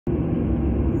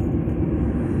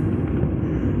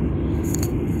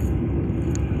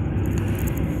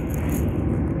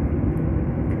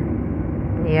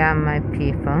Yeah, my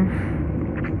people.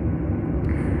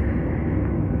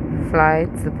 Flight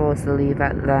supposed to leave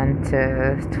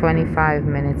Atlanta 25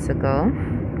 minutes ago.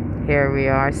 Here we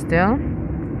are still.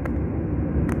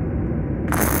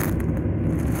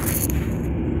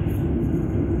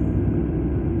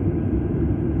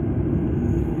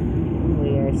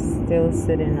 We are still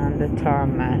sitting on the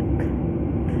tarmac.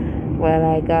 Well,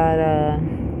 I got a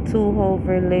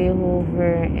 2-hour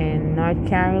layover in North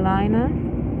Carolina.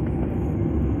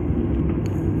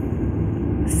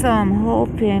 So I'm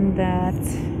hoping that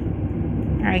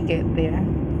I get there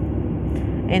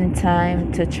in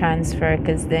time to transfer,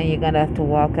 because then you're gonna have to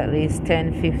walk at least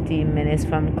 10-15 minutes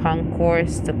from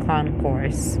concourse to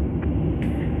concourse.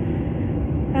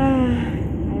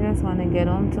 I just want to get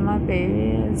home to my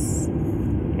babies,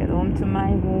 get home to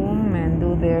my home, and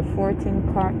do their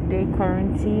 14-day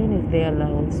quarantine if they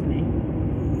allows me.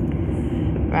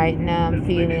 Right now I'm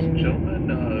feeling. Ladies and gentlemen,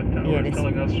 Tower is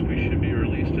telling us we should be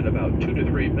released in about 2 to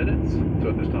 3 minutes. So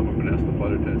at this time, I'm going to ask the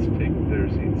flight attendants to take their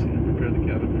seats and prepare the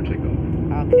cabin for takeoff.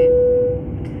 Okay.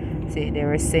 See, they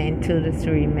were saying 2 to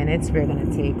 3 minutes. We're going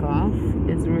to take off.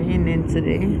 It's raining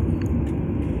today.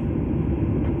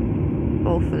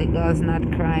 Hopefully God's not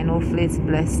crying. Hopefully it's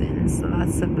blessings.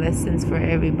 Lots of blessings for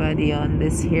everybody on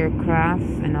this aircraft,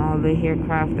 and all the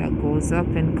aircraft that goes up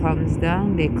and comes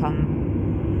down. They come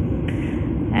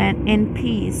and in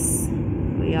peace.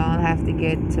 We all have to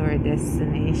get to our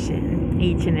destination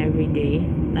each and every day,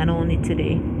 not only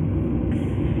today.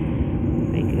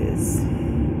 Because,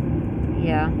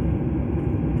 yeah.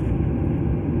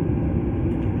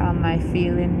 How am I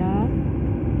feeling now?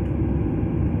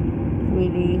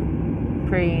 Really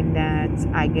praying that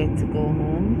I get to go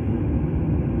home.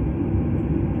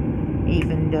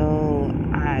 Even though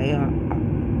I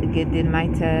did my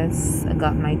test. I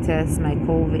got my test, my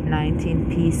COVID-19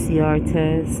 PCR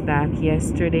test back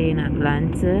yesterday in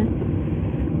Atlanta.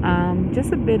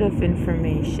 Just a bit of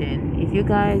information. If you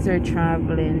guys are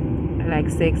traveling, like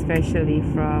say especially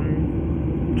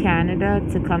from Canada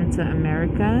to come to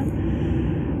America,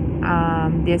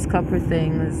 there's a couple of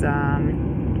things.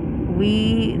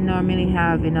 We normally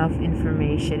have enough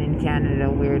information in Canada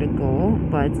where to go,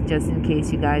 but just in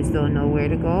case you guys don't know where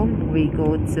to go, we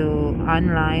go to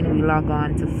online, we log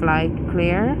on to Flight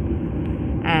Clear,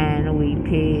 and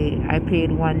I paid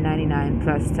 $199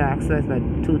 plus tax, so that's about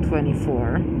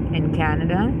 $224 in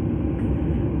Canada.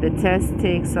 The test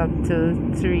takes up to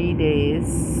 3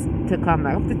 days to come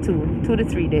back, up to 2 to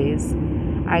 3 days.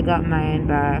 I got mine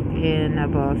back in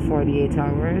about 48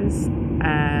 hours,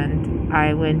 and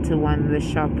I went to one of the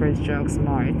Shoppers Drug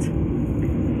Mart.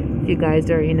 If you guys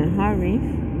are in a hurry,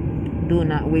 do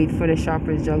not wait for the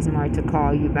Shoppers Drug Mart to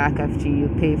call you back after you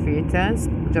pay for your test.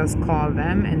 Just call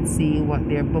them and see what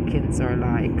their bookings are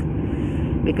like,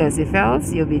 because if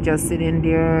else, you'll be just sitting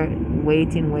there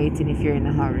waiting if you're in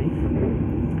a hurry.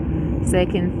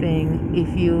 Second thing,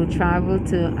 if you travel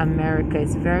to America,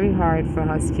 it's very hard for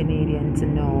us Canadians to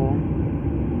know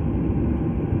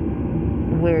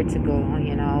where to go,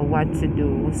 what to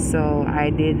do. So I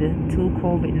did 2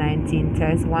 COVID-19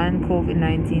 tests. One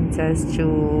COVID-19 test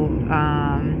through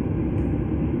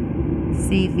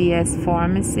CVS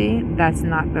Pharmacy. That's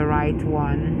not the right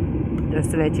one,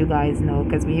 just to let you guys know,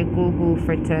 because when you Google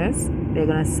for tests, they're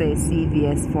gonna say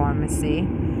CVS Pharmacy,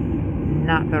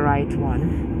 not the right one.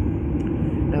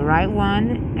 The right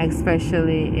one,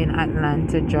 especially in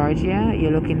Atlanta, Georgia,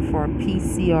 you're looking for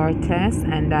PCR test,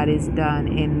 and that is done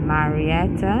in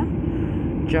Marietta,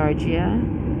 Georgia.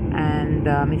 And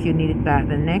if you need it back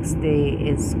the next day,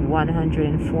 it's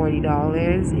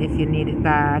 $140. If you need it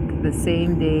back the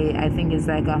same day, I think it's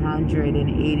like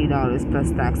 $180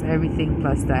 plus tax, everything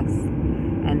plus tax.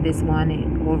 And this one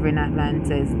over in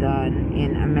Atlanta is done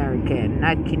in American,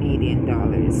 not Canadian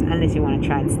dollars, unless you want to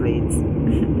translate.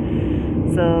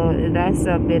 So that's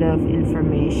a bit of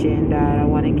information that I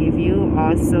want to give you.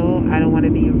 Also,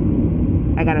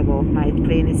 I gotta go, my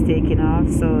plane is taking off.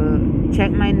 So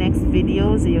check my next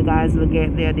videos, you guys will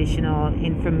get the additional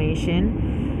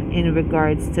information in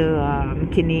regards to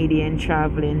Canadian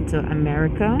traveling to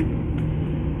America,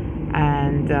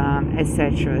 and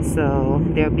etc. So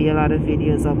there'll be a lot of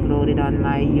videos uploaded on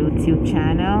my YouTube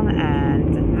channel,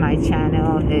 and my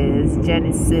channel is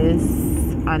Genesis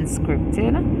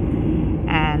Unscripted.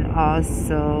 And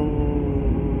also,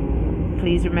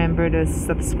 please remember to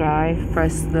subscribe,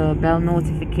 press the bell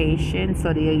notification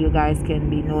so that you guys can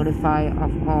be notified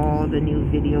of all the new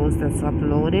videos that's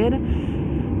uploaded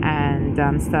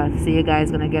and stuff. So you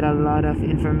guys gonna get a lot of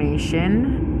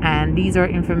information, and these are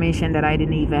information that I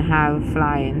didn't even have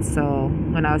flying. So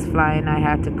when I was flying, I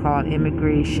had to call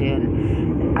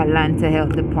immigration. Atlanta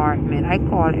Health Department. I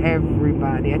called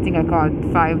everybody. I think I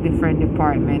called 5 different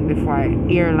departments before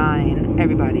airline,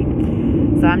 everybody.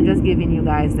 So I'm just giving you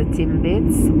guys the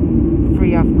Timbits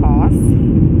free of cost.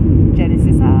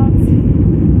 Genesis out.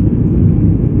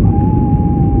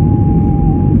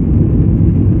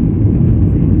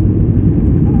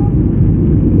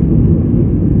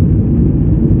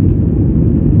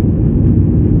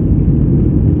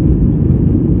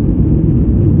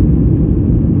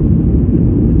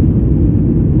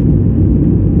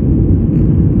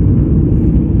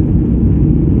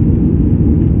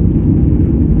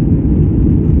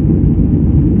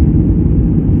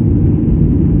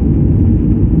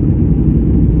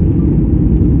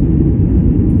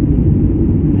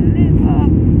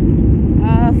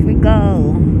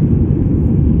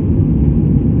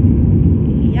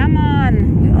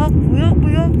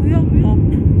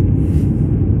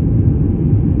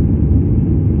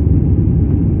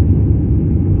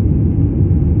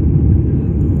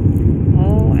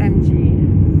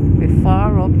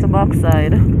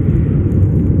 Backside.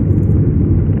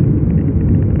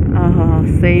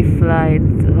 Safe flight.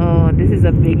 Oh, this is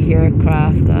a big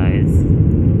aircraft, guys.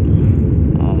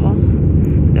 Oh,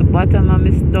 the bottom of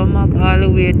my stomach all the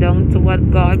way down to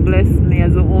what God bless me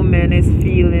as a woman is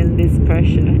feeling this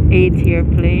pressure. 8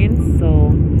 airplanes,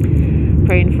 so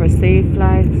praying for safe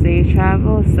flight, safe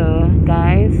travel. So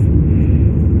guys,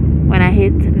 when I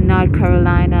hit North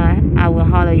Carolina, I will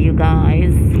holler you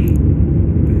guys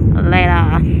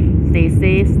later. Stay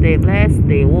safe, stay blessed,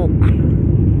 stay woke.